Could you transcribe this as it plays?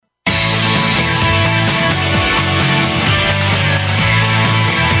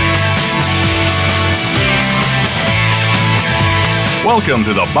Welcome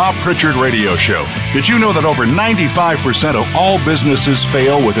to the Bob Pritchard Radio Show. Did you know that over 95% of all businesses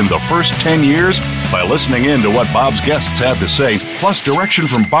fail within the first 10 years? By listening in to what Bob's guests have to say, plus direction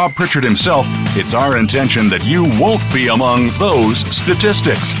from Bob Pritchard himself, it's our intention that you won't be among those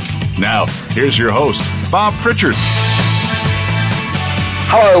statistics. Now, here's your host, Bob Pritchard.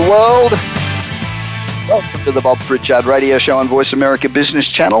 Hello, world. Welcome to the Bob Pritchard Radio Show on Voice America Business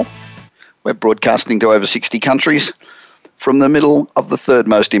Channel. We're broadcasting to over 60 countries from the middle of the third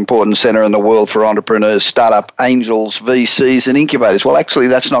most important center in the world for entrepreneurs, startup angels, VCs, and incubators. Well, actually,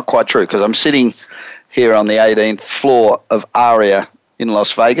 that's not quite true because I'm sitting here on the 18th floor of Aria in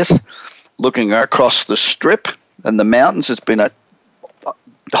Las Vegas, looking across the Strip and the mountains. It's been a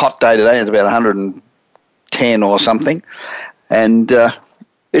hot day today. It's about 110 or something, and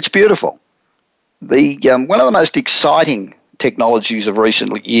it's beautiful. One of the most exciting technologies of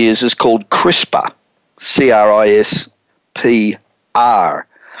recent years is called CRISPR, CRISPR.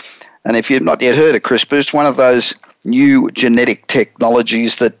 And if you've not yet heard of CRISPR, it's one of those new genetic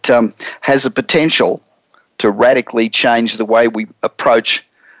technologies that has the potential to radically change the way we approach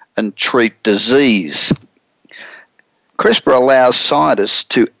and treat disease. CRISPR allows scientists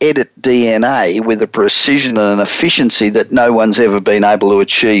to edit DNA with a precision and an efficiency that no one's ever been able to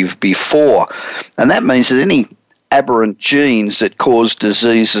achieve before. And that means that any aberrant genes that cause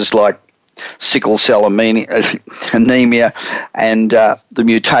diseases like sickle cell anemia and the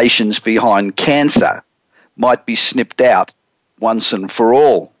mutations behind cancer might be snipped out once and for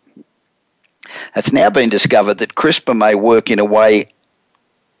all. It's now been discovered that CRISPR may work in a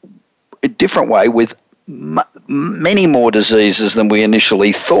different way with many more diseases than we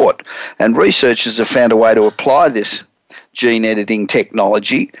initially thought. And researchers have found a way to apply this gene editing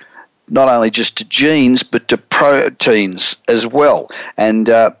technology not only just to genes but to proteins as well. And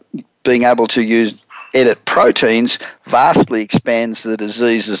being able to edit proteins vastly expands the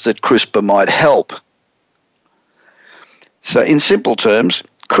diseases that CRISPR might help. So in simple terms,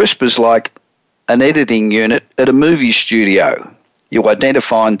 CRISPR is like an editing unit at a movie studio. You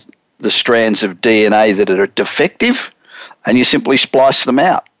identify the strands of DNA that are defective and you simply splice them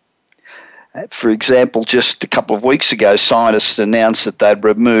out. For example, just a couple of weeks ago, scientists announced that they'd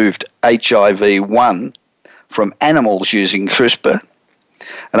removed HIV-1 from animals using CRISPR.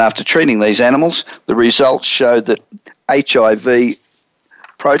 And after treating these animals, the results showed that HIV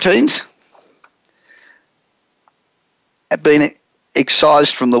proteins had been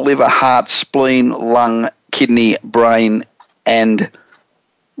excised from the liver, heart, spleen, lung, kidney, brain, and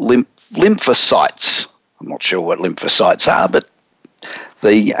lymphocytes. I'm not sure what lymphocytes are, but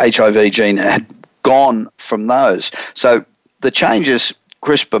the HIV gene had gone from those. So the changes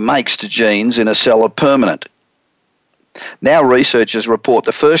CRISPR makes to genes in a cell are permanent. Now researchers report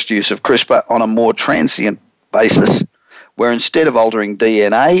the first use of CRISPR on a more transient basis, where instead of altering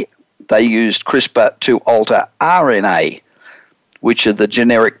DNA, they used CRISPR to alter RNA, which are the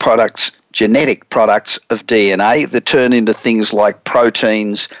genetic products of DNA that turn into things like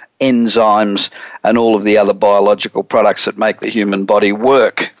proteins, enzymes, and all of the other biological products that make the human body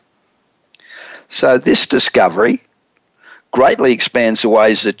work. So this discovery greatly expands the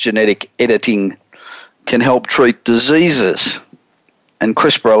ways that genetic editing can help treat diseases. And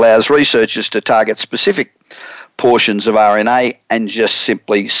CRISPR allows researchers to target specific portions of RNA and just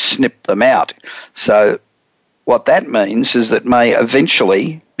simply snip them out. So what that means is that it may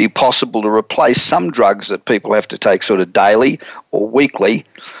eventually be possible to replace some drugs that people have to take sort of daily or weekly,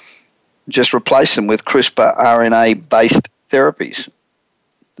 just replace them with CRISPR RNA-based therapies.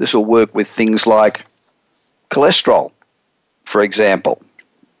 This will work with things like cholesterol, for example.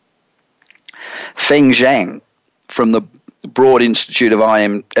 Feng Zhang from the Broad Institute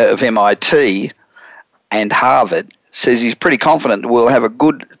of MIT and Harvard says he's pretty confident we'll have a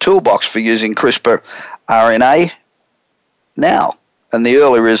good toolbox for using CRISPR RNA now, and the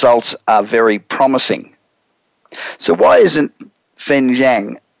early results are very promising. So why isn't Feng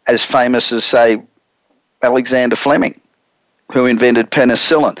Zhang as famous as, say, Alexander Fleming, who invented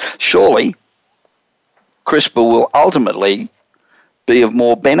penicillin? Surely CRISPR will ultimately be of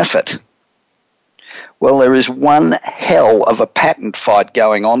more benefit. Well, there is one hell of a patent fight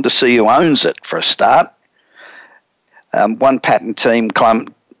going on to see who owns it, for a start. One patent team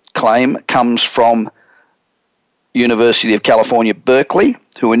claim comes from University of California, Berkeley,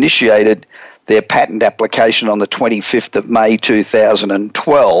 who initiated their patent application on the 25th of May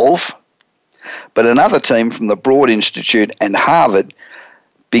 2012. But another team from the Broad Institute and Harvard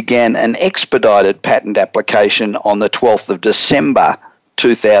began an expedited patent application on the 12th of December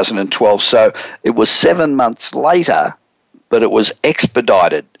 2012. So it was 7 months later, but it was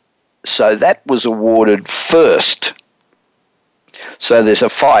expedited. So that was awarded first. So there's a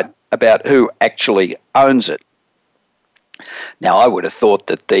fight about who actually owns it. Now, I would have thought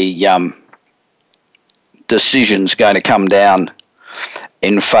that the decision's going to come down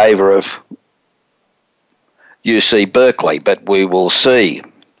in favour of UC Berkeley, but we will see.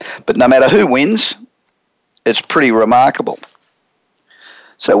 But no matter who wins, it's pretty remarkable.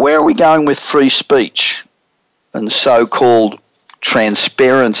 So where are we going with free speech and so-called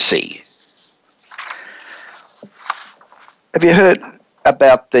transparency? Have you heard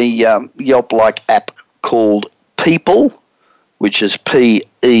about the Yelp-like app called People, which is P-E-E-P-L-E?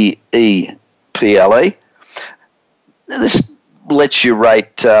 This lets you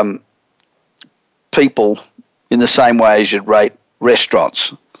rate people in the same way as you'd rate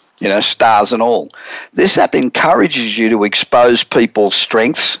restaurants, stars and all. This app encourages you to expose people's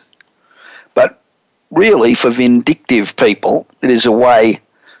strengths, but really for vindictive people, it is a way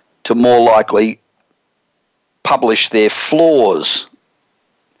to more likely publish their flaws,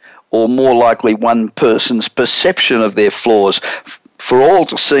 or more likely one person's perception of their flaws, for all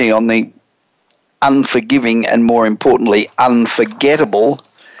to see on the unforgiving and, more importantly, unforgettable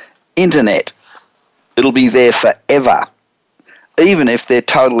internet. It'll be there forever, even if they're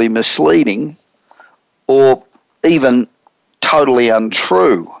totally misleading or even totally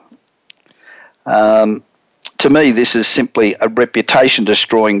untrue. To me, this is simply a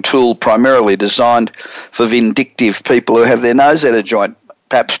reputation-destroying tool primarily designed for vindictive people who have their nose out of joint,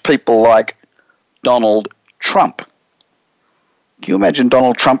 perhaps people like Donald Trump. Can you imagine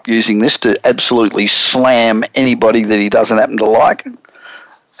Donald Trump using this to absolutely slam anybody that he doesn't happen to like?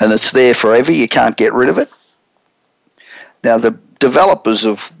 And it's there forever, you can't get rid of it. Now, the developers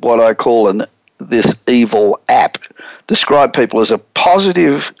of what I call this evil app describe people as a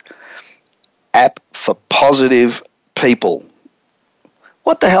positive app for positive people.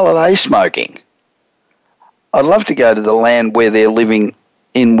 What the hell are they smoking? I'd love to go to the land where they're living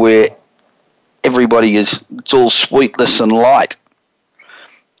in, where everybody it's all sweetness and light.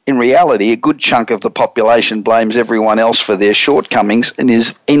 In reality, a good chunk of the population blames everyone else for their shortcomings and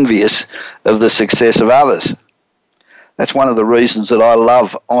is envious of the success of others. That's one of the reasons that I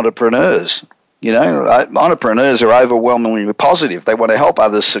love entrepreneurs. Entrepreneurs are overwhelmingly positive. They want to help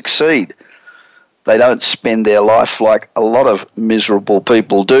others succeed. They don't spend their life like a lot of miserable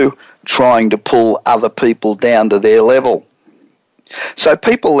people do, trying to pull other people down to their level. So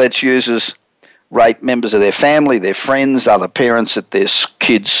People lets users rate members of their family, their friends, other parents at their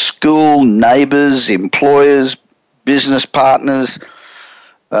kids' school, neighbours, employers, business partners,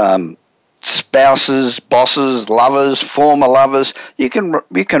 spouses, bosses, lovers, former lovers. You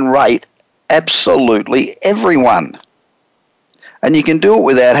can rate absolutely everyone. And you can do it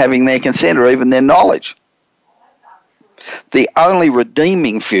without having their consent or even their knowledge. The only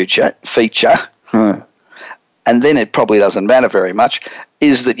redeeming feature, and then it probably doesn't matter very much,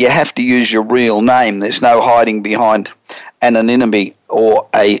 is that you have to use your real name. There's no hiding behind anonymity or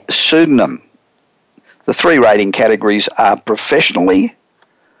a pseudonym. The three rating categories are professionally,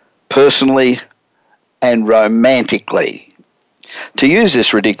 personally, and romantically. To use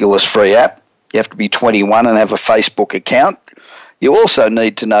this ridiculous free app, you have to be 21 and have a Facebook account. You also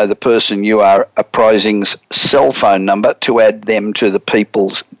need to know the person you are appraising's cell phone number to add them to the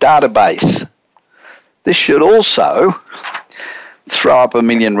People's database. This should also throw up a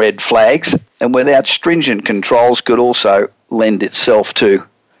million red flags, and without stringent controls could also lend itself to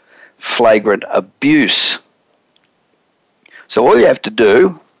flagrant abuse. So all you have to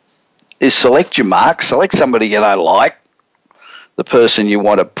do is select your mark, select somebody you don't like, the person you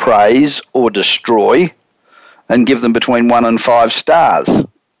want to praise or destroy, and give them between 1 and 5 stars.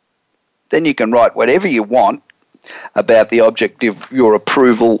 Then you can write whatever you want about the object of your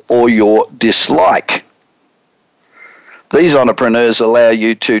approval or your dislike. These entrepreneurs allow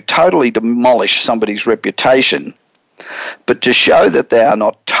you to totally demolish somebody's reputation, but to show that they are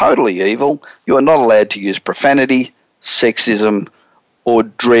not totally evil, you are not allowed to use profanity, sexism, or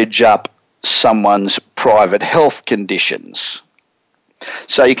dredge up someone's private health conditions.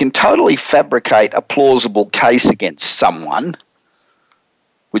 So you can totally fabricate a plausible case against someone,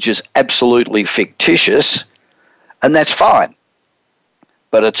 which is absolutely fictitious, and that's fine.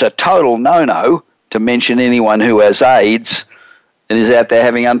 But it's a total no-no to mention anyone who has AIDS and is out there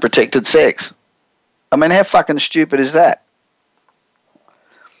having unprotected sex. I mean, how fucking stupid is that?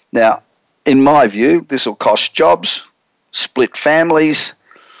 Now, in my view, this will cost jobs, split families,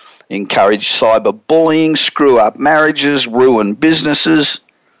 encourage cyberbullying, screw up marriages, ruin businesses.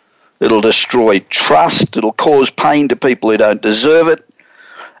 It'll destroy trust. It'll cause pain to people who don't deserve it.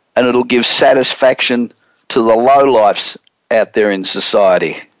 And it'll give satisfaction to the lowlifes out there in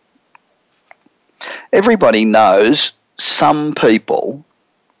society. Everybody knows some people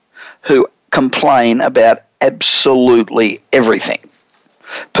who complain about absolutely everything.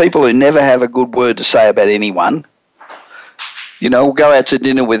 People who never have a good word to say about anyone, will go out to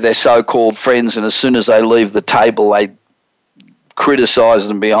dinner with their so-called friends, and as soon as they leave the table, they criticise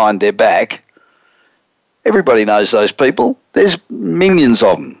them behind their back. Everybody knows those people. There's millions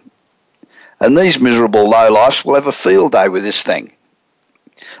of them. And these miserable lowlifes will have a field day with this thing.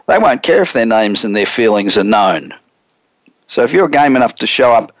 They won't care if their names and their feelings are known. So if you're game enough to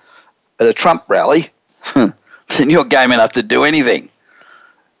show up at a Trump rally, then you're game enough to do anything.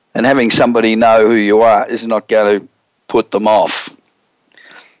 And having somebody know who you are is not going to put them off.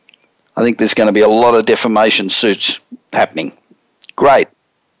 I think there's going to be a lot of defamation suits happening. Great.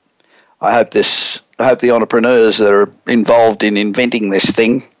 I hope the entrepreneurs that are involved in inventing this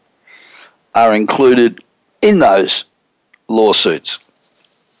thing are included in those lawsuits.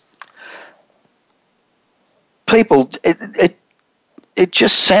 People, it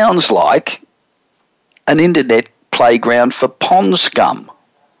just sounds like an internet playground for pond scum.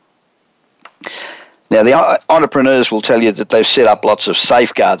 Now, the entrepreneurs will tell you that they've set up lots of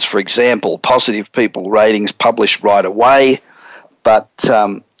safeguards. For example, positive people ratings published right away, but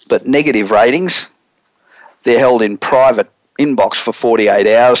negative ratings, they're held in private inbox for 48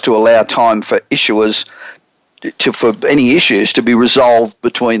 hours to allow time for issuers for any issues to be resolved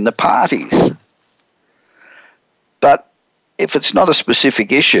between the parties. But if it's not a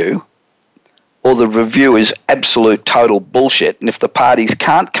specific issue, or the review is absolute total bullshit, and if the parties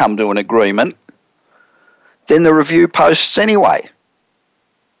can't come to an agreement, then the review posts anyway.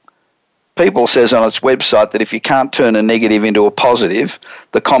 People says on its website that if you can't turn a negative into a positive,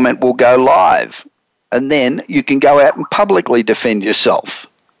 the comment will go live, and then you can go out and publicly defend yourself.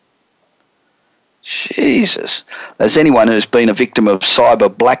 Jesus. As anyone who's been a victim of cyber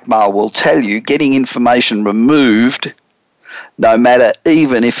blackmail will tell you, getting information removed, no matter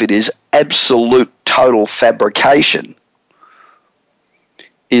even if it is absolute total fabrication,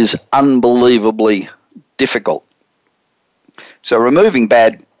 is unbelievably difficult. So removing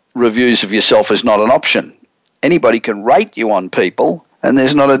bad reviews of yourself is not an option. Anybody can rate you on people, and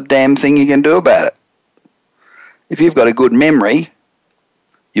there's not a damn thing you can do about it. If you've got a good memory,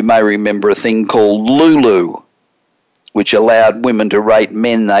 you may remember a thing called Lulu, which allowed women to rate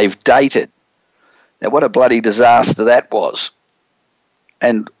men they've dated. Now, what a bloody disaster that was.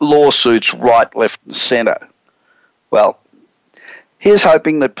 And lawsuits right, left and centre. Well, here's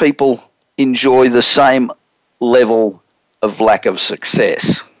hoping that people enjoy the same level of lack of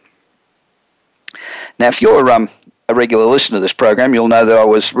success. Now, if you're a regular listener to this program, you'll know that I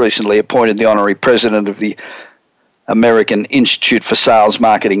was recently appointed the honorary president of the American Institute for Sales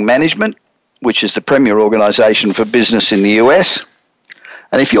Marketing Management, which is the premier organisation for business in the US.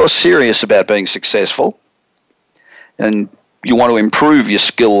 And if you're serious about being successful and you want to improve your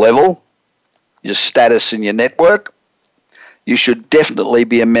skill level, your status and your network, you should definitely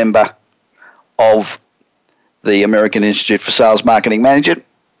be a member of the American Institute for Sales Marketing Management.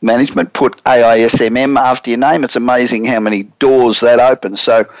 Put AISMM after your name. It's amazing how many doors that opens.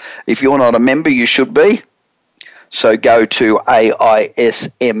 So if you're not a member, you should be. So go to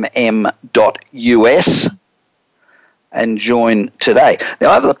AISMM.us and join today.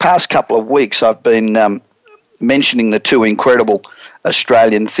 Now, over the past couple of weeks, I've been mentioning the two incredible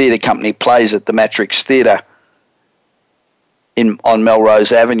Australian theatre company plays at the Matrix Theatre on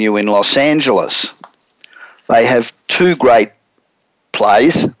Melrose Avenue in Los Angeles. They have two great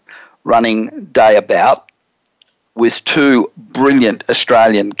plays running day about with two brilliant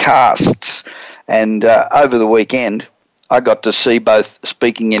Australian casts. And over the weekend, I got to see both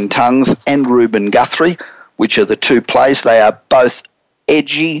Speaking in Tongues and Reuben Guthrie, which are the two plays. They are both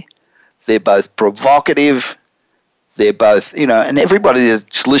edgy, they're both provocative, they're both, and everybody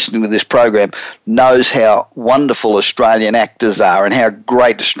that's listening to this program knows how wonderful Australian actors are and how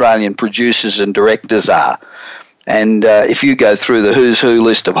great Australian producers and directors are. And if you go through the who's who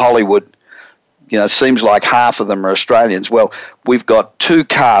list of Hollywood, it seems like half of them are Australians. Well, we've got two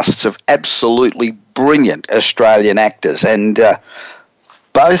casts of absolutely brilliant Australian actors, and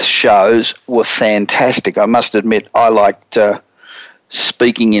both shows were fantastic. I must admit, I liked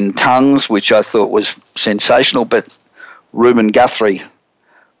Speaking in Tongues, which I thought was sensational, but Reuben Guthrie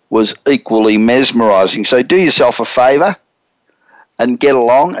was equally mesmerising. So do yourself a favour and get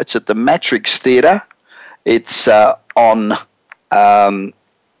along. It's at the Matrix Theatre. It's on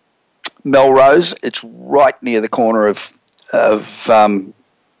Melrose. It's right near the corner of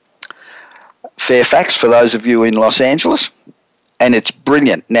Fairfax, for those of you in Los Angeles, and it's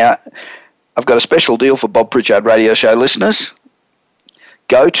brilliant. Now, I've got a special deal for Bob Pritchard Radio Show listeners.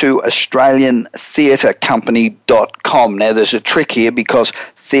 go to AustralianTheatreCompany.com. Now, there's a trick here because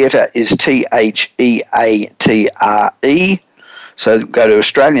theatre is Theatre. So go to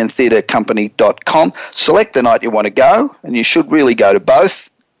AustralianTheatreCompany.com, select the night you want to go, and you should really go to both,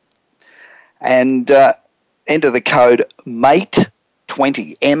 and enter the code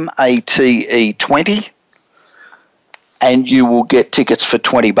MATE20, MATE 20, and you will get tickets for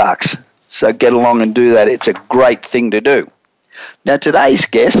 $20. So get along and do that. It's a great thing to do. Now, today's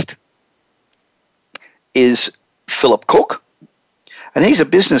guest is Philip Cook, and he's a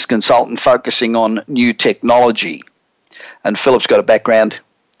business consultant focusing on new technology. And Philip's got a background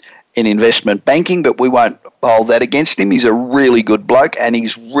in investment banking, but we won't hold that against him. He's a really good bloke, and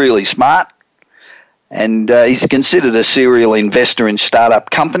he's really smart. And he's considered a serial investor in startup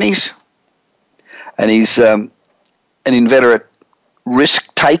companies. And he's an inveterate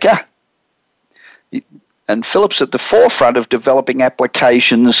risk taker. And Philip's at the forefront of developing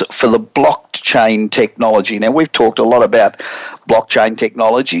applications for the blockchain technology. Now, we've talked a lot about blockchain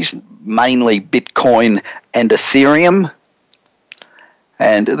technologies, mainly Bitcoin and Ethereum.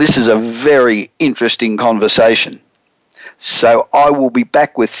 And this is a very interesting conversation. So I will be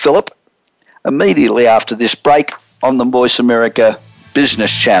back with Philip immediately after this break on the Voice America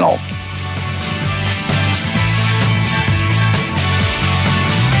Business Channel.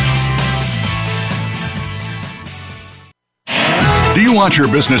 Do you want your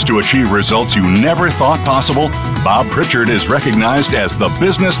business to achieve results you never thought possible? Bob Pritchard is recognized as the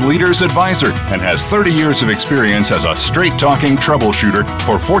Business Leader's Advisor and has 30 years of experience as a straight-talking troubleshooter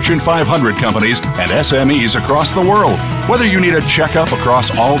for Fortune 500 companies and SMEs across the world. Whether you need a checkup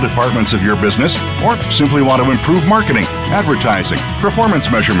across all departments of your business or simply want to improve marketing, advertising, performance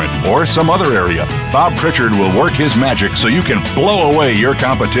measurement, or some other area, Bob Pritchard will work his magic so you can blow away your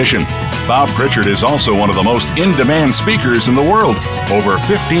competition. Bob Pritchard is also one of the most in-demand speakers in the world. Over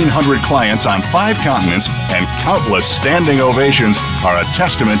 1,500 clients on 5 continents and countless standing ovations are a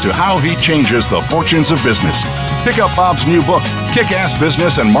testament to how he changes the fortunes of business. Pick up Bob's new book, Kick-Ass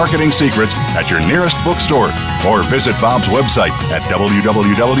Business and Marketing Secrets, at your nearest bookstore, or visit Bob's website at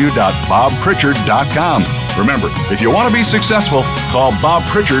www.bobpritchard.com. Remember, if you want to be successful, call Bob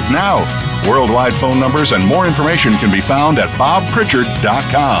Pritchard now. Worldwide phone numbers and more information can be found at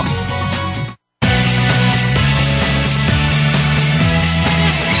bobpritchard.com.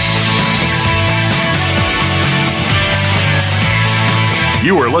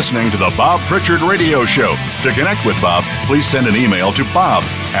 You are listening to the Bob Pritchard Radio Show. To connect with Bob, please send an email to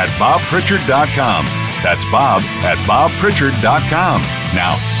bob@bobpritchard.com. That's bob@bobpritchard.com.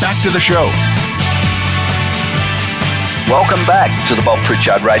 Now, back to the show. Welcome back to the Bob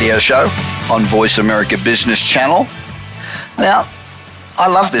Pritchard Radio Show on Voice America Business Channel. Now, I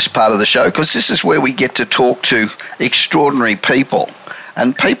love this part of the show because this is where we get to talk to extraordinary people.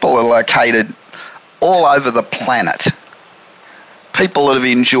 And people are located all over the planet. People that have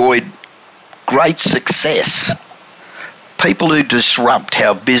enjoyed great success. People who disrupt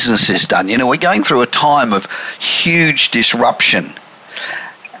how business is done. You know, we're going through a time of huge disruption.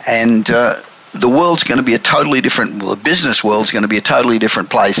 And the world's going to be a totally different, well, the business world's going to be a totally different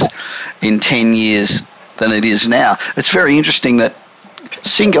place in 10 years than it is now. It's very interesting that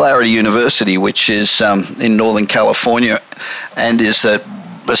Singularity University, which is in Northern California and is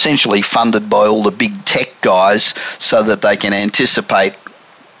essentially funded by all the big tech guys so that they can anticipate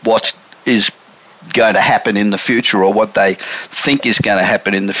what is going to happen in the future or what they think is going to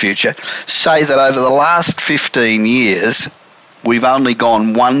happen in the future, say that over the last 15 years, we've only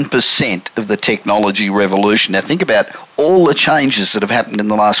gone 1% of the technology revolution. Now think about all the changes that have happened in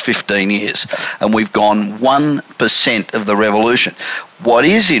the last 15 years, and we've gone 1% of the revolution. What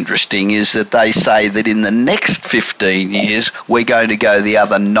is interesting is that they say that in the next 15 years, we're going to go the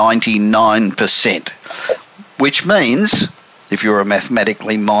other 99%, which means, if you're a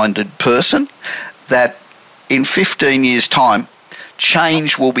mathematically minded person, that in 15 years' time,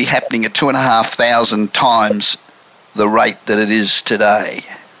 change will be happening at 2,500 times the rate that it is today.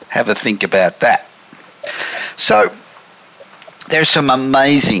 Have a think about that. So there's some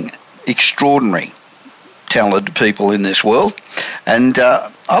amazing, extraordinary, talented people in this world, and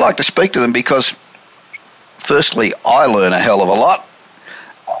I like to speak to them because, firstly, I learn a hell of a lot,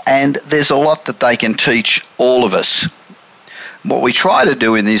 and there's a lot that they can teach all of us. What we try to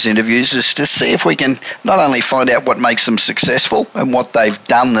do in these interviews is to see if we can not only find out what makes them successful and what they've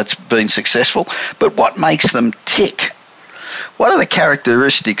done that's been successful, but what makes them tick. What are the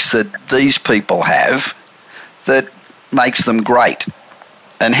characteristics that these people have that makes them great?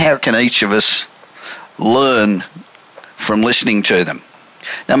 And how can each of us learn from listening to them?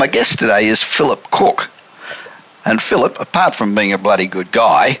 Now, my guest today is Philip Cook. And Philip, apart from being a bloody good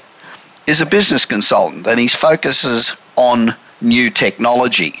guy, is a business consultant, and he focuses on new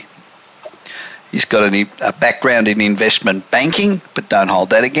technology. He's got a background in investment banking, but don't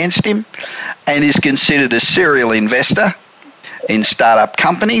hold that against him, and is considered a serial investor in startup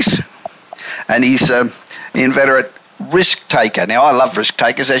companies, and he's an inveterate risk taker. Now, I love risk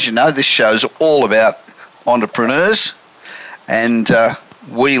takers. As you know, this show's all about entrepreneurs, and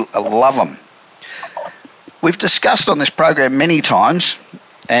we love them. We've discussed on this program many times,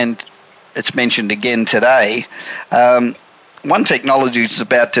 and it's mentioned again today, one technology that's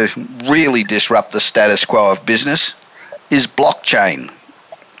about to really disrupt the status quo of business is blockchain.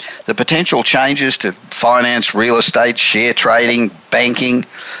 The potential changes to finance, real estate, share trading, banking,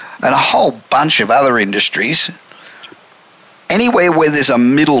 and a whole bunch of other industries. Anywhere where there's a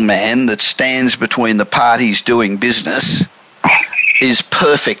middleman that stands between the parties doing business is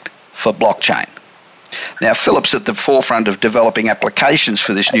perfect for blockchain. Now, Philip's at the forefront of developing applications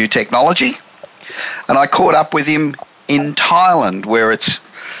for this new technology, and I caught up with him in Thailand, where it's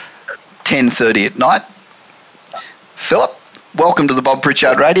 10:30 at night. Philip, welcome to the Bob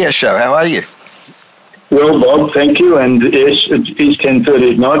Pritchard Radio Show. How are you? Well, Bob, thank you. And yes, it is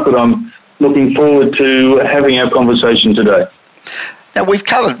 10:30 at night, but I'm looking forward to having our conversation today. Now, we've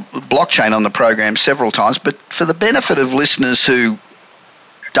covered blockchain on the program several times, but for the benefit of listeners who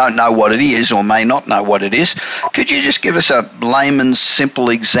don't know what it is or may not know what it is, could you just give us a layman's simple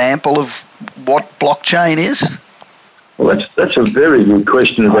example of what blockchain is? Well, that's a very good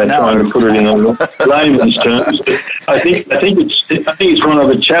question about trying to put it in layman's terms. I think it's one of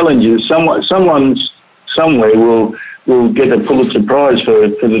the challenges. Someone somewhere will get a Pulitzer Prize for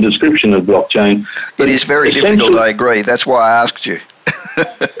the description of blockchain. But it is very difficult, I agree. That's why I asked you.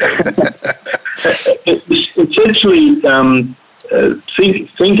 Essentially,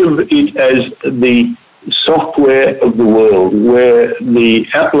 think of it as the software of the world, where the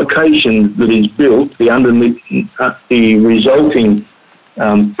application that is built, the resulting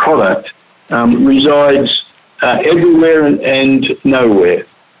product, resides everywhere and nowhere.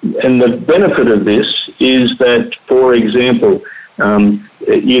 And the benefit of this is that, for example,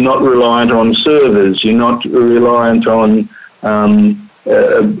 you're not reliant on servers, you're not reliant on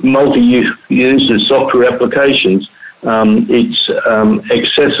multi-user software applications. It's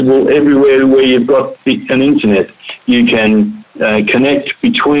accessible everywhere where you've got an internet. You can connect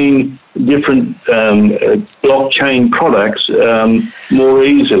between different blockchain products more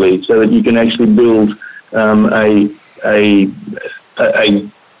easily, so that you can actually build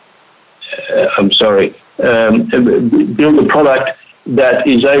build a product that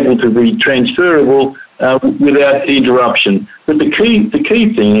is able to be transferable without interruption. But the key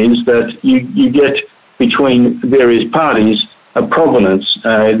thing is that you get between various parties a provenance,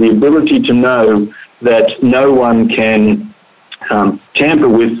 the ability to know that no one can tamper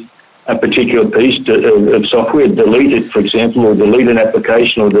with a particular piece of software, delete it, for example, or delete an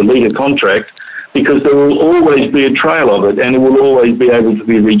application or delete a contract, because there will always be a trail of it and it will always be able to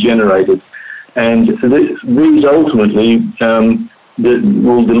be regenerated. And these ultimately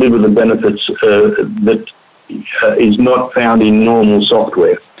will deliver the benefits that is not found in normal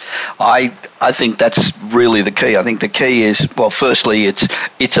software. I think that's really the key. I think the key is, well, firstly,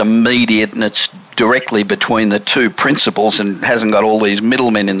 it's immediate and it's directly between the two principals and hasn't got all these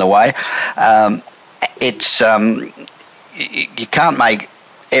middlemen in the way. You can't make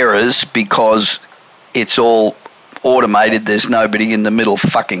errors because it's all automated. There's nobody in the middle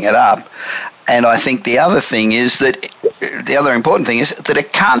fucking it up. And I think the other important thing is that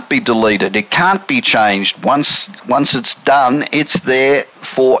it can't be deleted. It can't be changed. Once it's done, it's there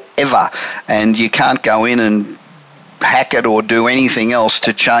forever. And you can't go in and hack it or do anything else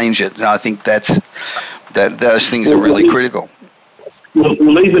to change it. And I think those things are really critical.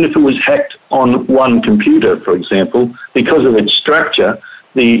 Well, even if it was hacked on one computer, for example, because of its structure,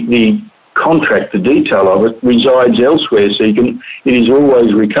 the contract, the detail of it, resides elsewhere, so it is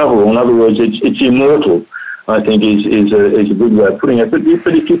always recoverable. In other words, it's immortal, I think is a good way of putting it. But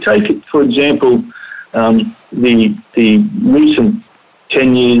if you take it, for example, the recent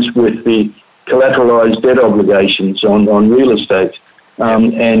 10 years with the collateralized debt obligations on real estate,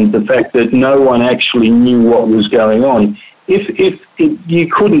 and the fact that no one actually knew what was going on, if you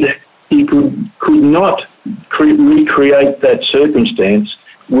could not recreate that circumstance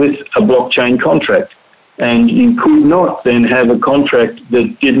with a blockchain contract, and you could not then have a contract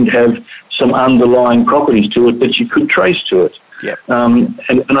that didn't have some underlying properties to it that you could trace to it. Yep. And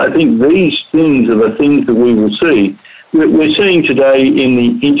I think these things are the things that we will see. We're seeing today in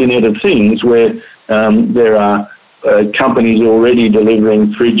the Internet of Things, where there are companies already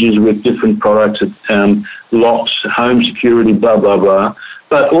delivering fridges with different products, locks, home security, blah, blah, blah.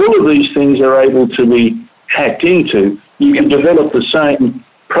 But all of these things are able to be hacked into. You can develop the same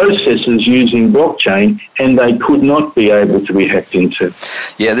processes using blockchain, and they could not be able to be hacked into.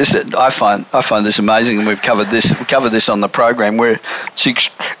 Yeah, I find this amazing, and we've covered this on the program, where it's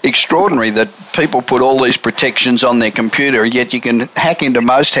extraordinary that people put all these protections on their computer, yet you can hack into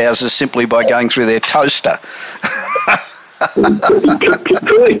most houses simply by going through their toaster.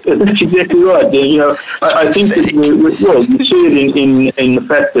 Correct. That's exactly right. You know, I think that you see it in the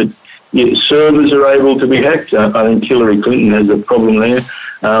fact that servers are able to be hacked. I think Hillary Clinton has a problem there.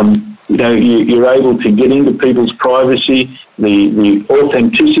 You know, you're able to get into people's privacy. The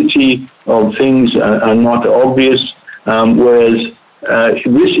authenticity of things are not obvious. Whereas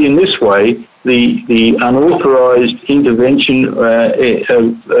in this way, the unauthorized intervention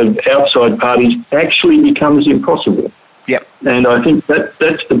of outside parties actually becomes impossible. Yep. And I think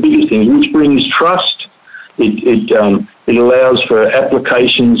that's the biggest thing, which brings trust. It allows for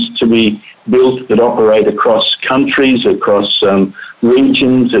applications to be built that operate across countries, across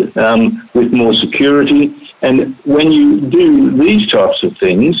regions, with more security. And when you do these types of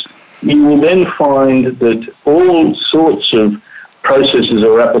things, you will then find that all sorts of processes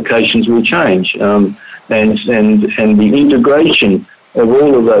or applications will change, and the integration of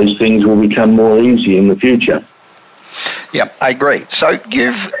all of those things will become more easy in the future. Yeah, I agree. So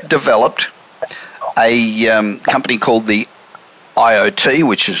you've developed a company called the IoT,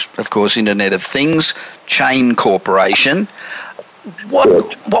 which is, of course, Internet of Things, Chain Corporation.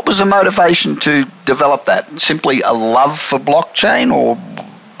 What was the motivation to develop that? Simply a love for blockchain, or?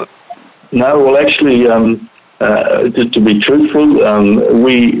 No, well, actually, to be truthful,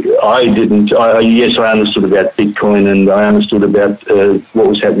 I didn't. Yes, I understood about Bitcoin, and I understood about what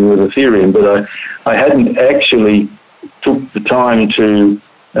was happening with Ethereum, but I hadn't actually took the time to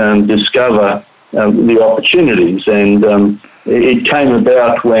discover the opportunities, and it came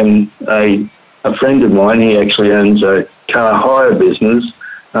about when a friend of mine, he actually owns a car hire business,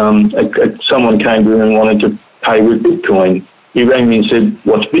 someone came to him and wanted to pay with Bitcoin. He rang me and said,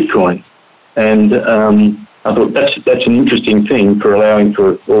 "What's Bitcoin?" And I thought that's an interesting thing for allowing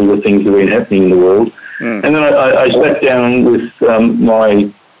for all the things that have been happening in the world. And then I sat down with my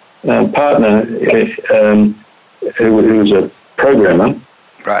partner, who was a programmer,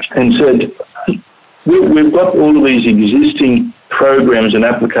 right, and said, we've got all of these existing programs and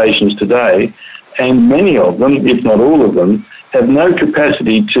applications today, and many of them, if not all of them, have no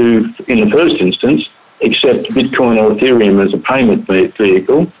capacity to, in the first instance, accept Bitcoin or Ethereum as a payment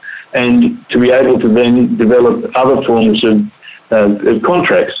vehicle, and to be able to then develop other forms of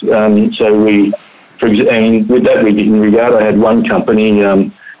contracts. So with that regard, I had one company,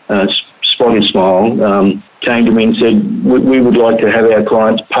 Spotty Smile, came to me and said, we would like to have our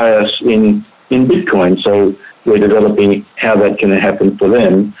clients pay us in Bitcoin. So we're developing how that can happen for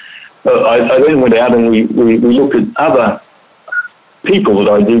them. I then went out and we looked at other people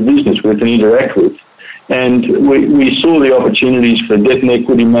that I do business with and interact with. And we saw the opportunities for debt and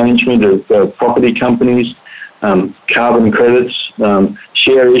equity management of property companies, carbon credits,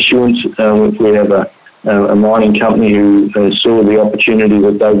 share issuance. We have a mining company who saw the opportunity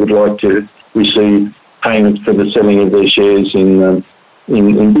that they would like to receive payments for the selling of their shares in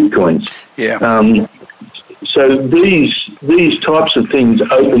Bitcoins. Yeah. So these types of things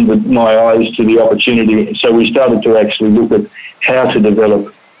opened my eyes to the opportunity. So we started to actually look at how to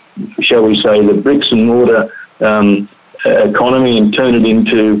develop, shall we say, the bricks and mortar economy and turn it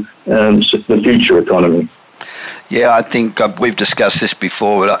into the future economy. Yeah, I think we've discussed this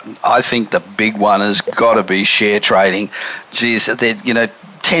before, but I think the big one has got to be share trading. Geez,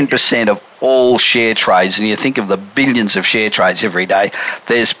 10% of all share trades, and you think of the billions of share trades every day,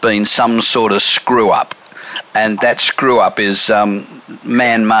 there's been some sort of screw up, and that screw up is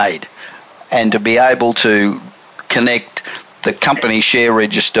man-made. And to be able to connect the company share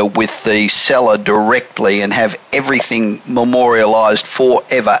register with the seller directly and have everything memorialized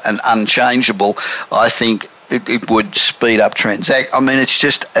forever and unchangeable, I think it would speed up transaction. I mean, it's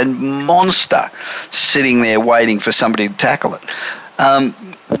just a monster sitting there waiting for somebody to tackle it.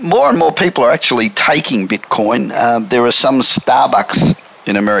 More and more people are actually taking Bitcoin. There are some Starbucks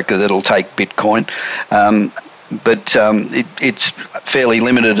in America that'll take Bitcoin, but it's fairly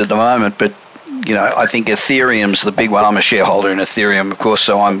limited at the moment. But I think Ethereum's the big one. I'm a shareholder in Ethereum, of course,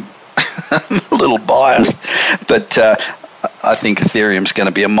 so I'm a little biased. But I think Ethereum's going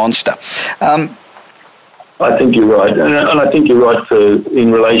to be a monster. I think you're right, and I think you're right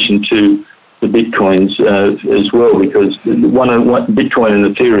in relation to the Bitcoins as well, because Bitcoin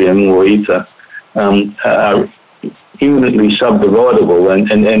and Ethereum or Ether are imminently subdividable,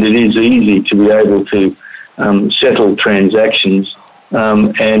 and it is easy to be able to settle transactions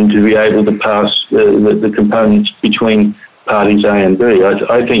and to be able to pass the components between parties A and B.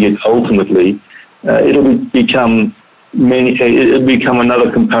 I think it ultimately it'll become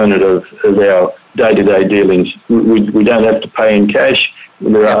another component of our day-to-day dealings. We don't have to pay in cash.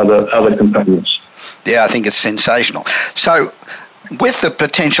 There are other components. Yeah, I think it's sensational. So, with the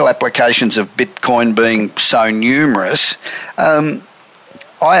potential applications of Bitcoin being so numerous,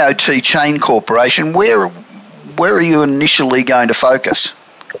 IoT Chain Corporation, where are you initially going to focus?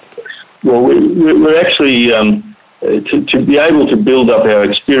 Well, we're actually, to be able to build up our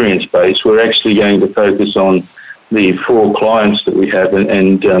experience base, we're actually going to focus on the 4 clients that we have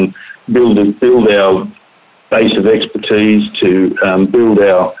and build our base of expertise, to build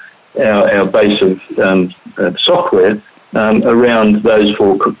our base of software around those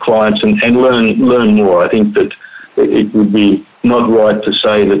 4 clients and learn more. I think that it would be not right to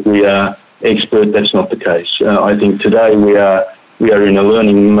say that we are expert. That's not the case. I think today we are in a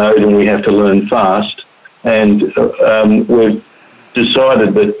learning mode and we have to learn fast. And we've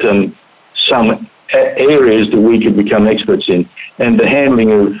decided that some areas that we could become experts in, and the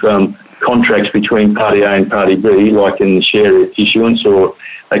handling of contracts between party A and party B, like in the share issuance or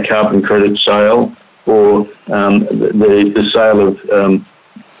a carbon credit sale, or the sale of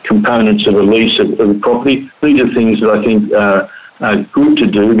components of a lease of a property. These are things that I think are good to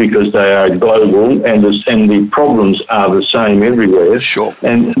do because they are global and the problems are the same everywhere. Sure.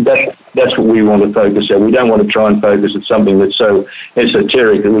 And that's what we want to focus on. We don't want to try and focus at something that's so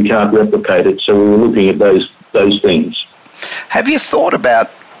esoteric that we can't replicate it. So we were looking at those things. Have you thought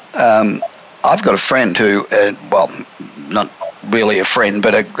about, I've got a friend who, not really a friend,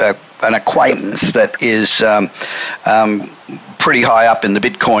 but an acquaintance that is pretty high up in the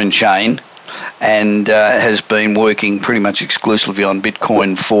Bitcoin chain and has been working pretty much exclusively on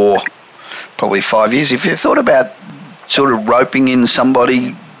Bitcoin for probably 5 years. Have you thought about sort of roping in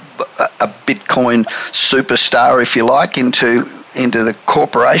somebody, a Bitcoin superstar, if you like, into the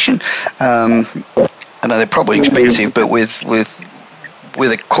corporation? I know they're probably expensive, but with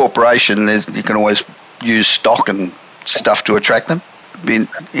a corporation, you can always use stock and stuff to attract them. Be an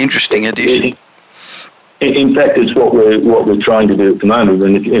interesting addition. In fact, it's what we're trying to do at the moment.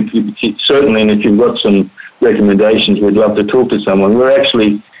 And if you've got some recommendations, we'd love to talk to someone. We're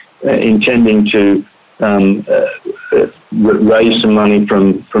actually intending to raise some money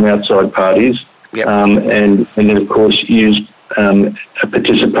from outside parties, yep. And then of course use a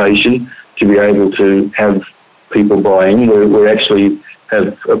participation to be able to have people buying. We actually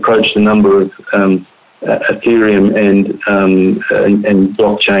have approached a number of Ethereum and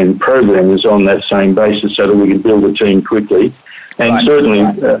blockchain programmers on that same basis so that we can build a team quickly. And right.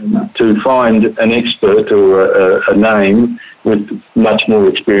 Certainly to find an expert or a name with much more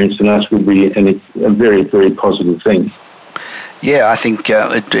experience than us would be a very, very positive thing. Yeah, I think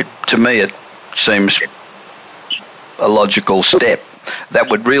to me it seems a logical step. That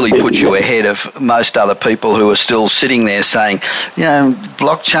would really put you ahead of most other people who are still sitting there saying,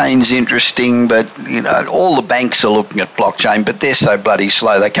 blockchain's interesting, but all the banks are looking at blockchain, but they're so bloody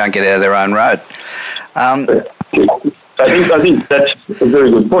slow they can't get out of their own road. I think that's a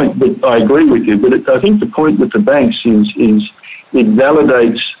very good point, but I agree with you. But I think the point with the banks is it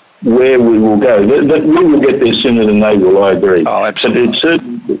validates where we will go. That we will get there sooner than they will, I agree. Oh, absolutely. But it's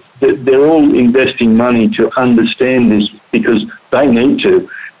certain that they're all investing money to understand this because they need to,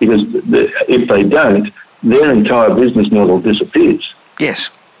 because if they don't, their entire business model disappears. Yes,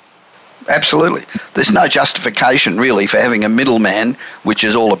 absolutely. There's no justification really for having a middleman, which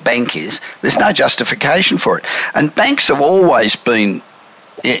is all a bank is. There's no justification for it. And banks have always been,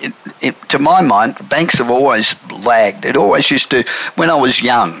 to my mind, banks have always lagged. It always used to, when I was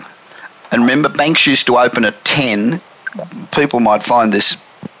young, and remember banks used to open at 10, people might find this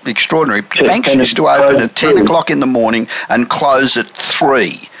extraordinary. Banks used to open at 10 o'clock in the morning and close at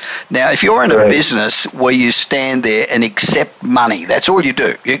 3. Now, if you're in a business where you stand there and accept money, that's all you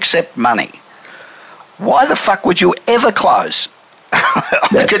do. You accept money. Why the fuck would you ever close?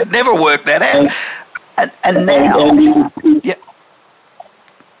 I could never work that out. And now... Yeah.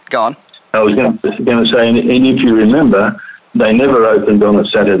 Go on. I was going to say, and if you remember, they never opened on a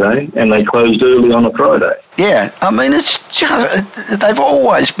Saturday and they closed early on a Friday. Yeah, I mean, it's just, they've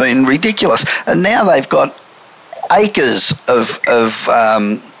always been ridiculous. And now they've got acres of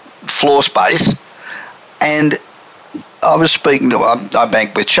floor space. And I was speaking to, I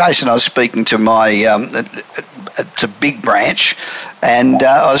bank with Chase, and I was speaking to my, to Big Branch, and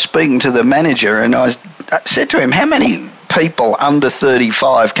I was speaking to the manager, and I said to him, how many people under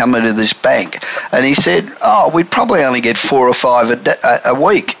 35 come into this bank. And he said, we'd probably only get 4 or 5 a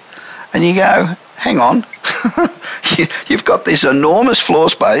week. And you go, hang on, you've got this enormous floor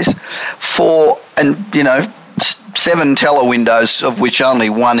space for, 7 teller windows of which only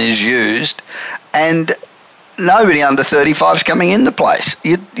 1 is used, and nobody under 35 is coming in the place.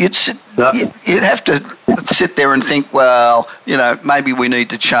 You'd have to sit there and think, well, maybe we need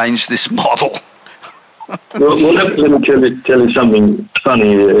to change this model. well, let me tell you something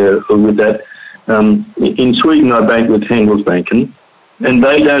funny with that. In Sweden, I bank with Handelsbanken, and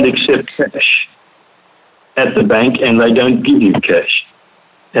they don't accept cash at the bank, and they don't give you cash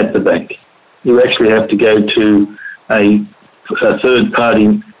at the bank. You actually have to go to a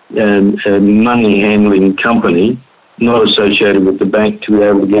third-party money handling company not associated with the bank to be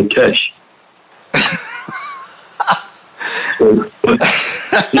able to get cash.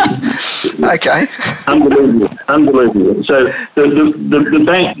 Okay. Unbelievable. So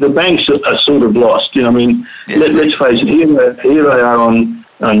the banks are sort of lost. Let's face it. Here they are on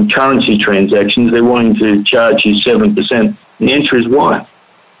currency transactions. They're wanting to charge you 7%. The answer is why.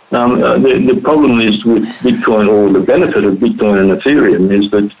 The problem is with Bitcoin, or the benefit of Bitcoin and Ethereum, is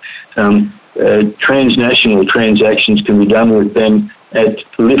that transnational transactions can be done with them at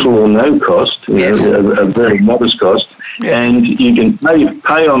little or no cost, a very modest cost, and you can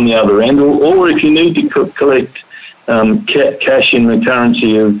pay on the other end, or if you need to collect cash in the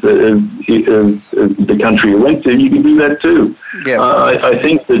currency of the country you went to, you can do that too. Yeah. I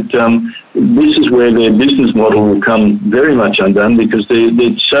think that this is where their business model will come very much undone, because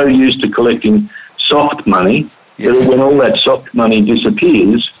they're so used to collecting soft money that when all that soft money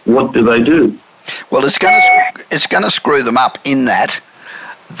disappears, what do they do? Well, it's going to screw them up in that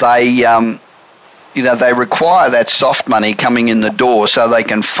they they require that soft money coming in the door so they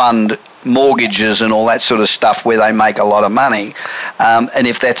can fund mortgages and all that sort of stuff where they make a lot of money. And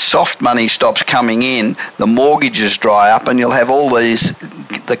if that soft money stops coming in, the mortgages dry up, and you'll have all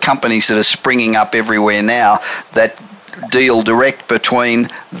the companies that are springing up everywhere now that deal direct between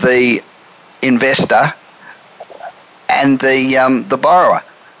the investor and the borrower.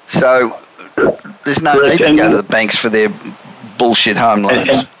 So there's no need to go to the banks for their bullshit home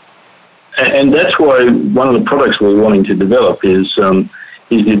loans. And that's why one of the products we're wanting to develop is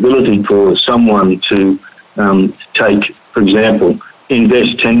the ability for someone to take, for example,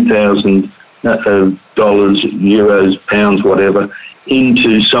 invest $10,000, euros, pounds, whatever,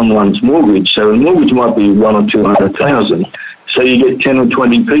 into someone's mortgage. So a mortgage might be 100,000 or 200,000. So you get 10 or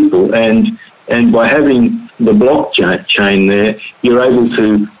 20 people, and by having the blockchain there, you're able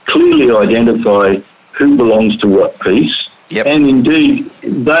to clearly identify who belongs to what piece. Yep. And indeed,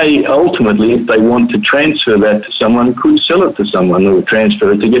 they ultimately, if they want to transfer that to someone, could sell it to someone or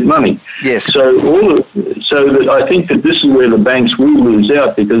transfer it to get money. Yes. So that I think that this is where the banks will lose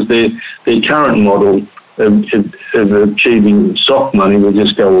out, because their current model of achieving soft money will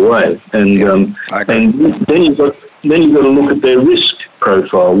just go away. And and then you've got to look at their risk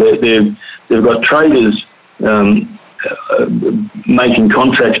profile. They've got traders making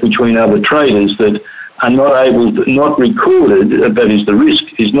contracts between other traders that are not recorded, that is, the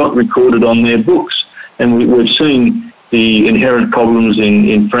risk is not recorded on their books. And we've seen the inherent problems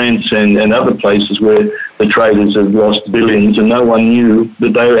in France and other places where the traders have lost billions and no one knew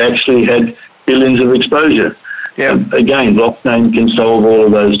that they actually had billions of exposure. Yeah. Again, blockchain can solve all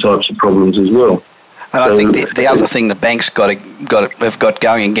of those types of problems as well. And I think the other thing the banks have got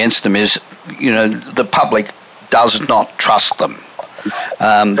going against them is, the public does not trust them.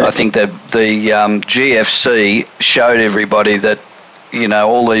 I think that the GFC showed everybody that,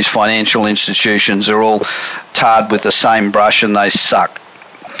 all these financial institutions are all tarred with the same brush and they suck.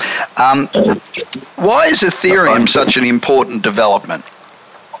 Why is Ethereum such an important development?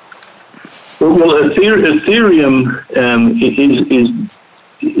 Well, Ethereum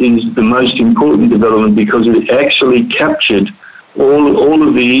is the most important development because it actually captured all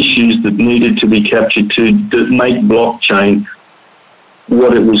of the issues that needed to be captured to make blockchain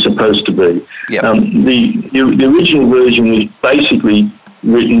what it was supposed to be. Yep. The original version was basically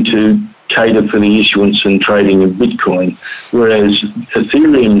written to cater for the issuance and trading of Bitcoin, whereas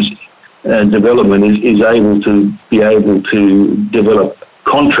Ethereum's development is able to develop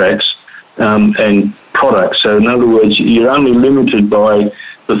contracts and products. So in other words, you're only limited by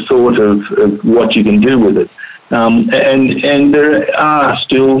the thought of what you can do with it. And there are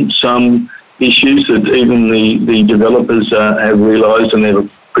still some issues that even the developers have realised, and they've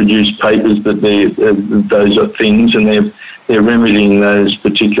produced papers that those are things, and they're remedying those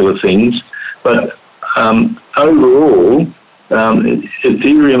particular things. But overall,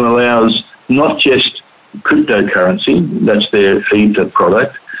 Ethereum allows not just cryptocurrency. That's their Ether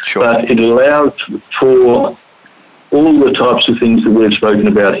product. Sure. But it allows for all the types of things that we've spoken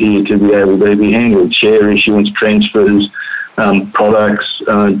about here to be able to be handled: share issuance, transfers, products,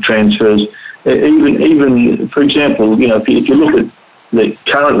 transfers. Even for example, if you look at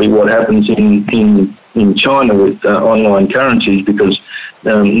currently what happens in China with online currencies, because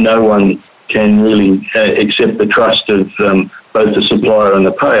no one can really accept the trust of both the supplier and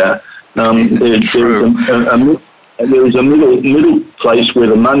the payer. There is a middle place where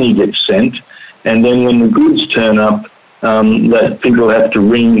the money gets sent, and then when the goods turn up, that people have to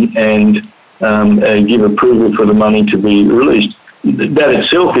ring and give approval for the money to be released. That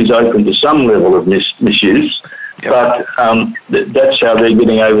itself is open to some level of misuse, yep. But that's how they're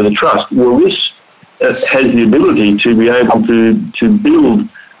getting over the trust. Well, this has the ability to be able to build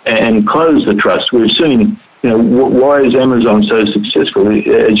and close the trust. We've seen, why is Amazon so successful?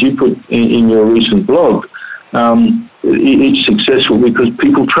 As you put in your recent blog, it's successful because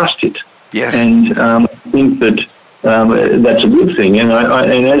people trust it. Yes. And I think that that's a good thing. And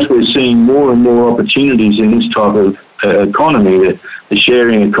as we're seeing more and more opportunities in this type of economy, the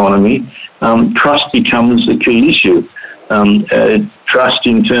sharing economy, trust becomes the key issue. Trust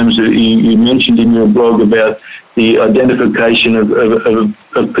in terms of, you mentioned in your blog about the identification of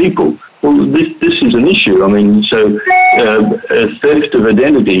people. Well, this is an issue. I mean, so theft of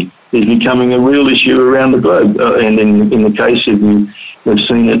identity is becoming a real issue around the globe. And in the case of, we've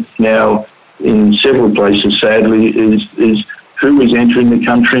seen it now in several places, sadly, is who is entering the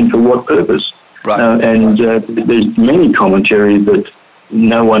country and for what purpose. Right. And there's many commentary that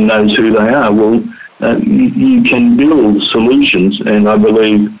no one knows who they are. Well, you can build solutions, and I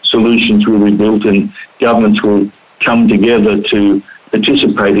believe solutions will be built and governments will come together to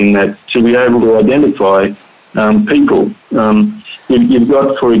participate in that, to be able to identify people. You've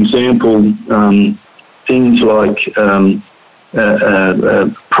got, for example, things like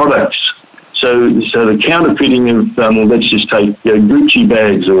products. So the counterfeiting of, let's just take Gucci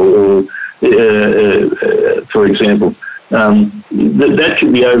bags or for example, that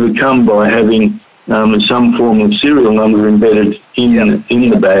could be overcome by having some form of serial number embedded in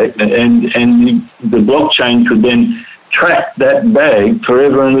the bag, and the blockchain could then track that bag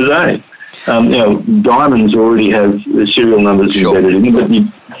forever and a day. Diamonds already have serial numbers embedded in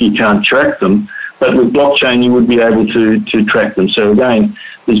them, but you can't track them. But with blockchain, you would be able to track them. So again,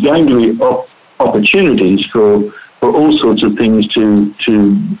 there's going to be opportunities for all sorts of things to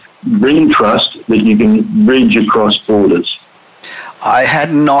bring trust that you can bridge across borders. I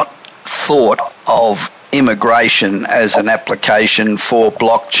had not thought of immigration as an application for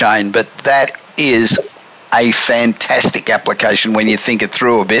blockchain, but that is a fantastic application when you think it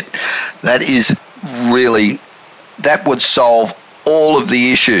through a bit. That would solve all of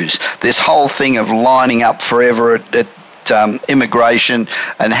the issues. This whole thing of lining up forever at immigration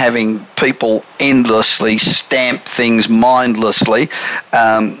and having people endlessly stamp things mindlessly.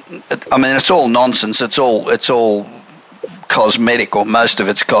 It's all nonsense. It's all cosmetic, or most of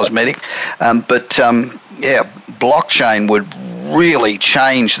it's cosmetic. Blockchain would really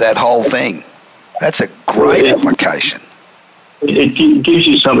change that whole thing. That's a great application. It gives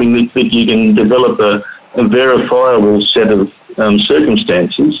you something that you can develop a verifiable set of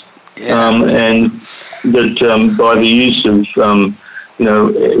circumstances, and that by the use of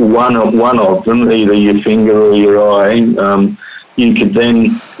one of them, either your finger or your eye, you could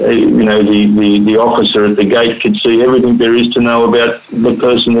then the officer at the gate could see everything there is to know about the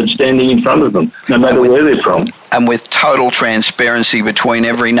person that's standing in front of them, no matter where they're from. And with total transparency between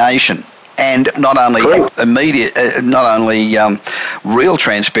every nation. And not only real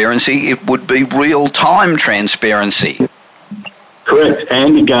transparency, it would be real-time transparency. Correct.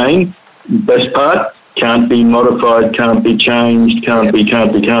 And again, best part, can't be modified, can't be changed, can't be,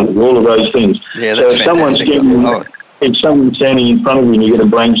 all of those things. Yeah, so that's fantastic. If someone's standing in front of you and you get a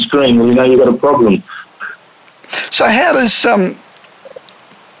blank screen, well, you know you've got a problem. So how does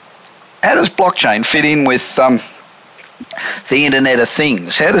blockchain fit in with the Internet of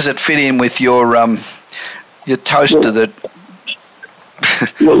Things? How does it fit in with your toaster that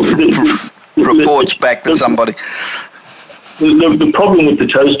reports back to somebody? The problem with the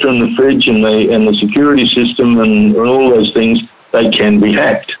toaster and the fridge and the security system and all those things, they can be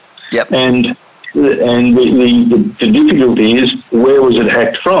hacked. Yep. And the difficulty is, where was it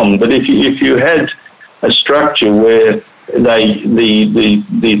hacked from? But if you had a structure where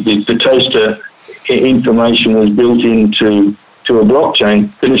the toaster information was built into a blockchain,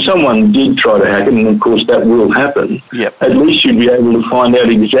 then if someone did try to hack it, and of course that will happen, at least you'd be able to find out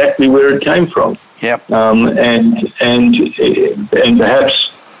exactly where it came from. Yep. And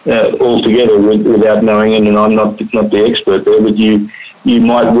perhaps altogether without knowing it, and I'm not the expert there, but you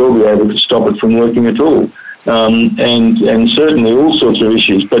might well be able to stop it from working at all. And certainly all sorts of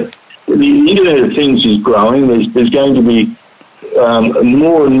issues. But the Internet of Things is growing. There's going to be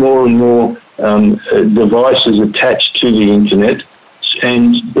more and more and more devices attached to the Internet,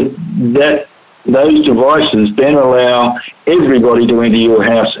 and those devices then allow everybody to enter your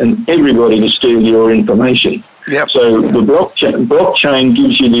house and everybody to steal your information. Yep. So the blockchain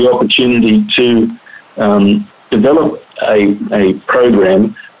gives you the opportunity to develop a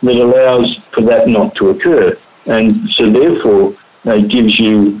program that allows for that not to occur, and so therefore it gives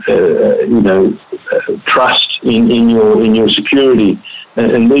you trust in your security.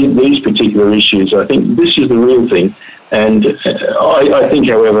 And these particular issues, I think this is the real thing. And I think,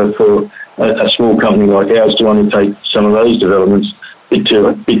 however, for a small company like ours to undertake some of those developments, bit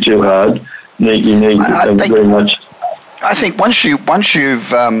too hard. You need very much. I think once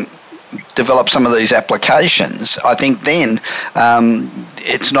you've developed some of these applications, I think then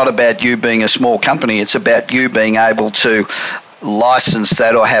it's not about you being a small company. It's about you being able to license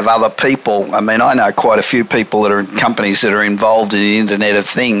that or have other people. I mean, I know quite a few people that are in companies that are involved in the Internet of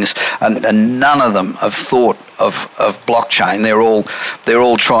Things, and none of them have thought of blockchain. They're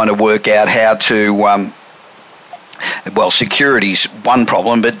all trying to work out how to. Security's one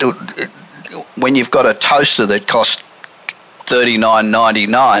problem, but when you've got a toaster that costs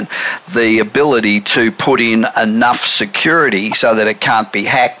 $39.99, the ability to put in enough security so that it can't be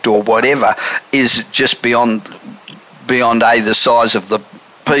hacked or whatever is just beyond the size of the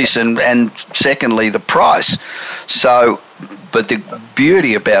piece, and secondly the price. So, but the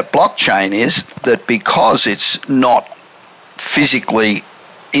beauty about blockchain is that because it's not physically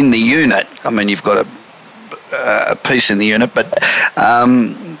in the unit, I mean you've got a piece in the unit, but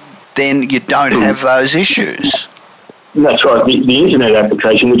then you don't have those issues. That's right. The Internet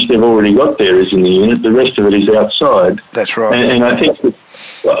application, which they've already got there, is in the unit. The rest of it is outside. That's right. And I think that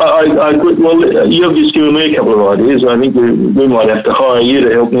you've just given me a couple of ideas. I think we might have to hire you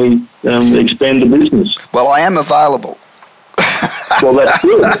to help me expand the business. Well, I am available. Well, that's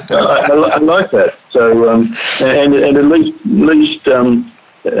good. I like that. So, and at least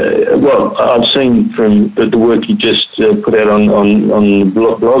I've seen from the work you just put out on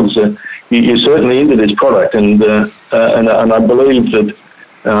blogs. You're certainly into this product, and I believe that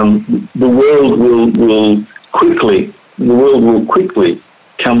the world will quickly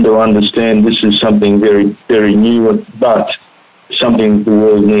come to understand this is something very, very new, but something the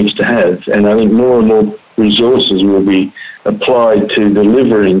world needs to have. And I think more and more resources will be applied to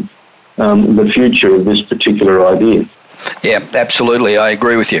delivering the future of this particular idea. Yeah, absolutely. I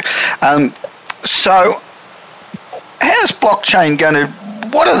agree with you. So, how's blockchain going to?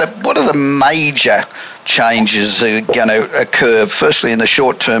 What are the major changes that are going to occur? Firstly, in the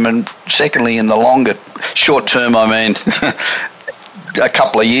short term, and secondly, in the longer short term. I mean, a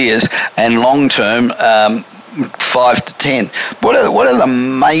couple of years, and long term, 5 to 10. What are the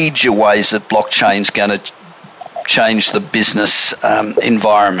major ways that blockchain's going to change the business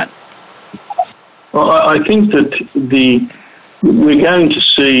environment? Well, I think that we're going to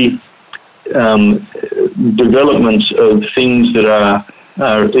see developments of things that are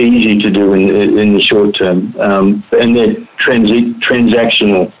easy to do in the short term, and they're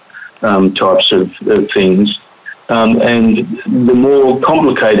transactional types of things. And the more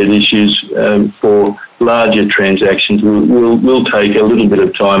complicated issues for larger transactions will take a little bit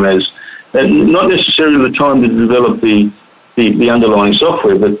of time, not necessarily the time to develop the underlying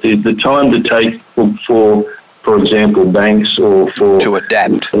software, but the time to take for example, banks or to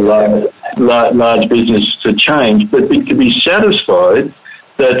adapt large business to change, but to be satisfied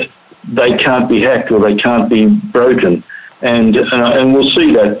that they can't be hacked or they can't be broken, and we'll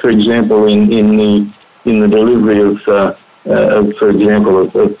see that, for example, in the delivery of for example,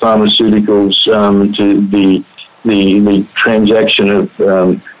 of pharmaceuticals to the transaction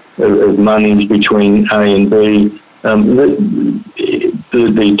of monies between A and B.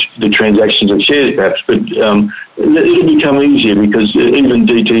 The transactions of shares, perhaps, but it'll become easier because even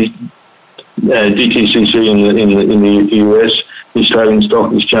DTCC in the US, the Australian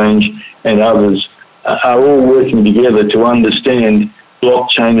Stock Exchange, and others are all working together to understand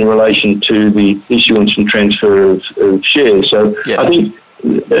blockchain in relation to the issuance and transfer of shares. So yeah. I think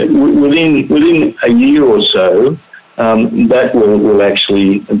within a year or so, that will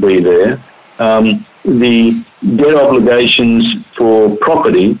actually be there. The debt obligations for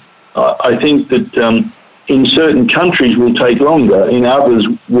property, I think that in certain countries will take longer. In others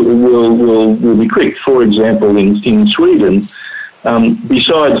will be quick. For example, in Sweden,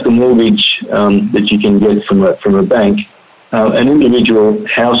 besides the mortgage that you can get from a bank, an individual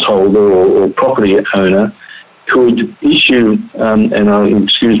householder or property owner could issue, and I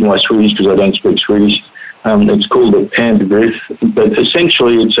excuse my Swedish because I don't speak Swedish, it's called a pantbrief, but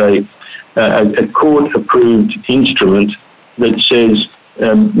essentially it's a court-approved instrument that says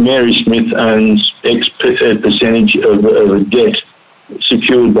Mary Smith owns X percentage of a debt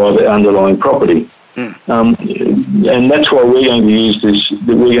secured by the underlying property. And that's why we're going to use this,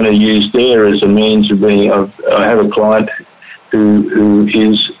 that we're going to use there as a means of being, I have a client who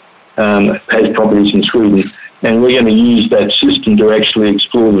has properties in Sweden, and we're going to use that system to actually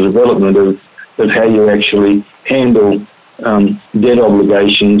explore the development of how you actually handle debt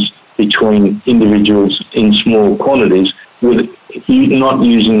obligations between individuals in small quantities with not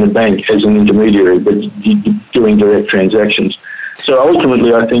using the bank as an intermediary, but doing direct transactions. So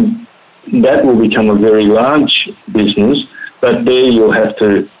ultimately, I think that will become a very large business, but there you'll have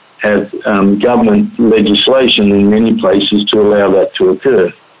to have government legislation in many places to allow that to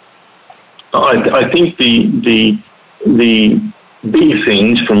occur. I think the big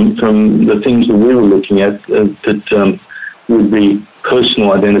things from the things that we were looking at that would be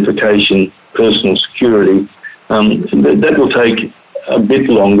personal identification, personal security. That will take a bit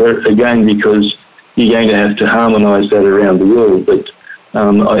longer, again, because you're going to have to harmonise that around the world. But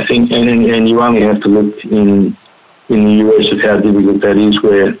I think, and you only have to look in the US at how difficult that is,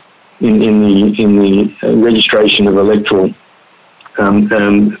 where in the registration of electoral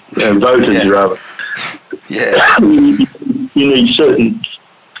voters, rather, you need certain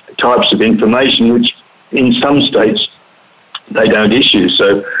types of information which in some states they don't issue.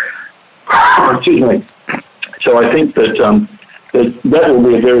 So, excuse me. So I think that that will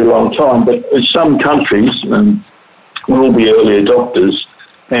be a very long time. But some countries will be early adopters,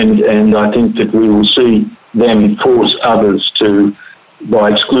 and I think that we will see them force others to,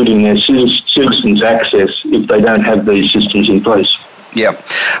 by excluding their citizens' access if they don't have these systems in place. Yeah.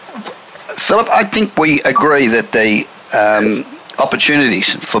 Philip, I think we agree that the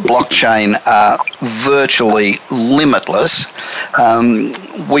opportunities for blockchain are virtually limitless.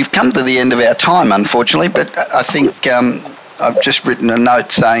 We've come to the end of our time, unfortunately, but I think I've just written a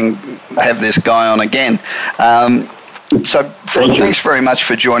note saying have this guy on again. So, Philip, thanks very much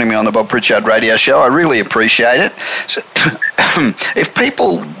for joining me on the Bob Pritchard Radio Show. I really appreciate it. So, if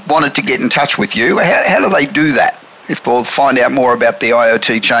people wanted to get in touch with you, how do they do that? If they'll find out more about the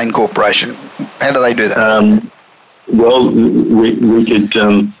IoT Chain Corporation, how do they do that? Well, we could,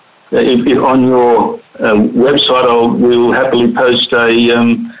 if on your website, we'll happily post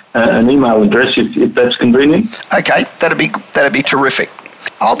an email address if that's convenient. Okay, that'd be terrific.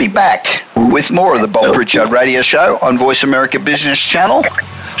 I'll be back with more of the Bob Pritchard Radio Show on Voice America Business Channel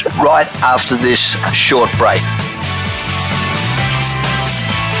right after this short break.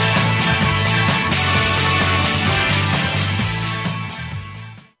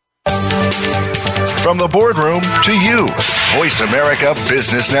 From the boardroom to you, Voice America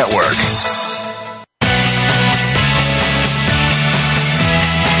Business Network.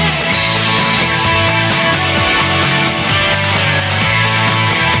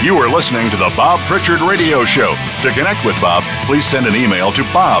 You are listening to the Bob Pritchard Radio Show. To connect with Bob, please send an email to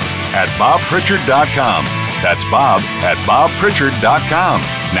bob@bobpritchard.com. That's bob@bobpritchard.com.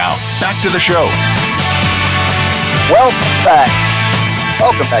 Now, back to the show. Welcome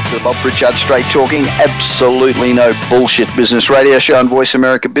back to the Bob Pritchard Straight Talking, absolutely no bullshit business radio show on Voice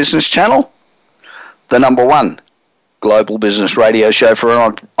America Business Channel. The number one global business radio show for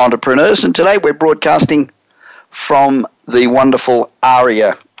entrepreneurs. And today we're broadcasting from the wonderful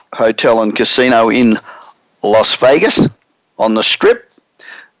Aria Hotel and Casino in Las Vegas on the Strip.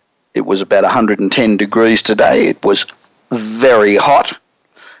 It was about 110 degrees today. It was very hot,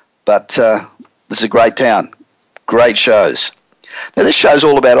 but this is a great town, great shows. Now, this show's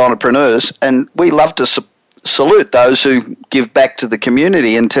all about entrepreneurs, and we love to salute those who give back to the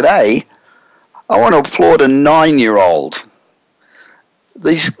community. And today, I want to applaud a 9-year-old.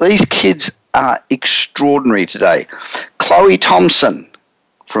 These kids are extraordinary today. Chloe Thompson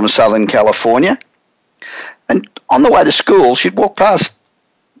from Southern California. And on the way to school, she'd walk past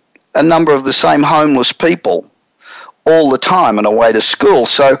a number of the same homeless people all the time on her way to school.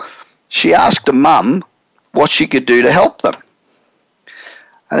 So she asked her mum what she could do to help them.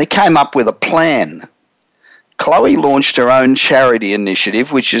 And they came up with a plan. Chloe launched her own charity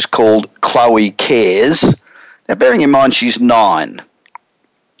initiative, which is called Chloe Cares. Now, bearing in mind she's 9.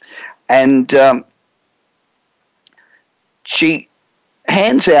 And she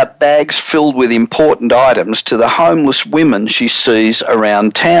hands out bags filled with important items to the homeless women she sees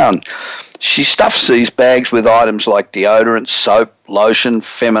around town. She stuffs these bags with items like deodorant, soap, lotion,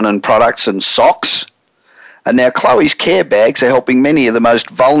 feminine products, and socks. And now Chloe's care bags are helping many of the most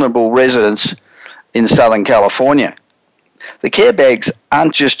vulnerable residents in Southern California. The care bags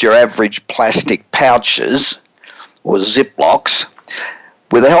aren't just your average plastic pouches or Ziplocs.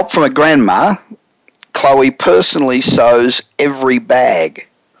 With the help from a grandma, Chloe personally sews every bag.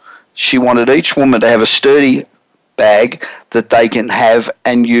 She wanted each woman to have a sturdy bag that they can have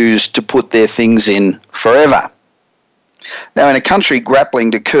and use to put their things in forever. Now, in a country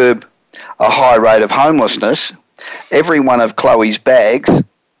grappling to curb a high rate of homelessness, every one of Chloe's bags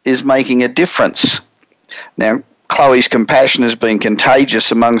is making a difference. Now, Chloe's compassion has been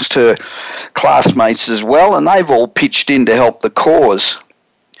contagious amongst her classmates as well, and they've all pitched in to help the cause.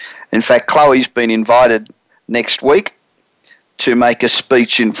 In fact, Chloe's been invited next week to make a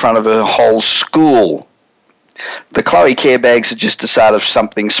speech in front of her whole school. The Chloe Care Bags are just the start of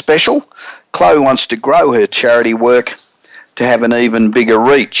something special. Chloe wants to grow her charity work to have an even bigger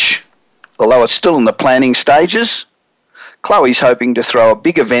reach. Although it's still in the planning stages, Chloe's hoping to throw a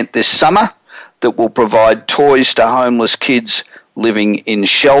big event this summer that will provide toys to homeless kids living in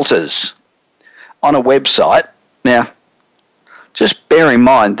shelters on a website. Now, just bear in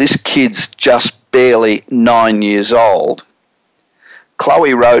mind, this kid's just barely 9 years old.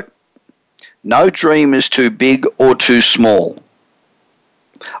 Chloe wrote, "No dream is too big or too small.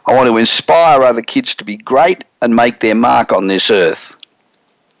 I want to inspire other kids to be great and make their mark on this earth."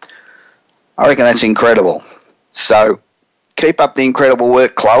 I reckon that's incredible. So keep up the incredible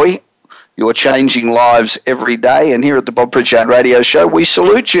work, Chloe. You're changing lives every day, and here at the Bob Pritchard Radio Show, we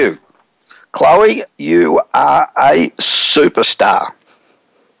salute you. Chloe, you are a superstar.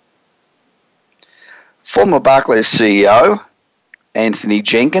 Former Barclays CEO Anthony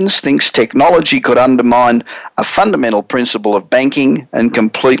Jenkins thinks technology could undermine a fundamental principle of banking and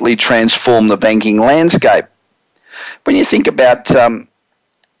completely transform the banking landscape. When you think about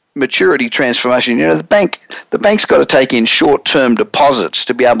maturity transformation, you know, the bank's got to take in short-term deposits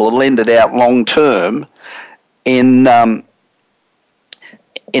to be able to lend it out long-term in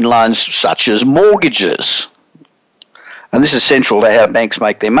loans such as mortgages. And this is central to how banks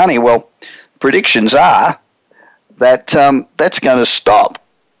make their money. Well, predictions are that that's going to stop.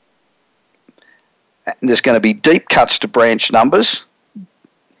 There's going to be deep cuts to branch numbers,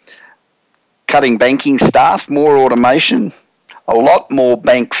 cutting banking staff, more automation, a lot more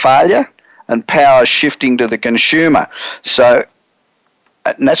bank failure, and power shifting to the consumer. So,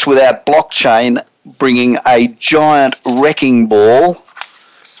 and that's without blockchain bringing a giant wrecking ball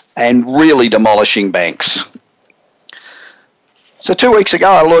and really demolishing banks. So 2 weeks ago,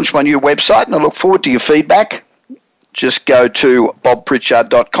 I launched my new website, and I look forward to your feedback. Just go to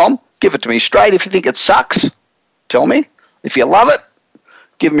bobpritchard.com. Give it to me straight. If you think it sucks, tell me. If you love it,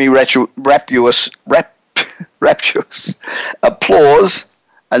 give me rapturous applause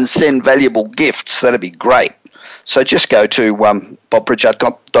and send valuable gifts. That'd be great. So just go to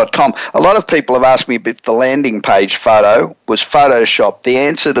bobpritchard.com. A lot of people have asked me if the landing page photo was photoshopped. The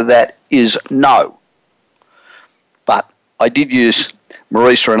answer to that is no. But I did use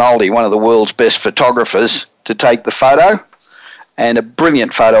Maurice Rinaldi, one of the world's best photographers, to take the photo, and a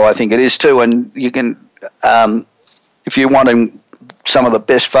brilliant photo I think it is too. And you can, if you're wanting some of the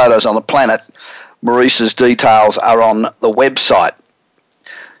best photos on the planet, Maurice's details are on the website.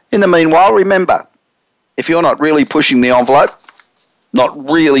 In the meanwhile, remember, if you're not really pushing the envelope, not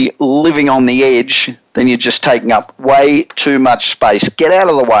really living on the edge, then you're just taking up way too much space. Get out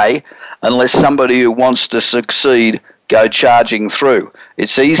of the way and let somebody who wants to succeed go charging through.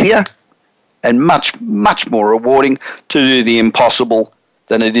 It's easier and much, much more rewarding to do the impossible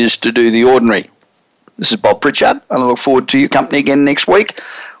than it is to do the ordinary. This is Bob Pritchard, and I look forward to your company again next week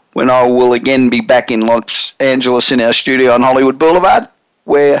when I will again be back in Los Angeles in our studio on Hollywood Boulevard,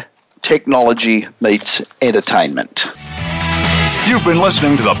 where technology meets entertainment. You've been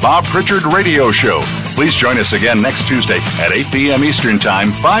listening to the Bob Pritchard Radio Show. Please join us again next Tuesday at 8 p.m. Eastern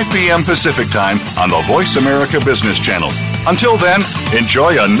Time, 5 p.m. Pacific Time on the Voice America Business Channel. Until then,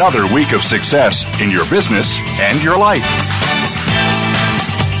 enjoy another week of success in your business and your life.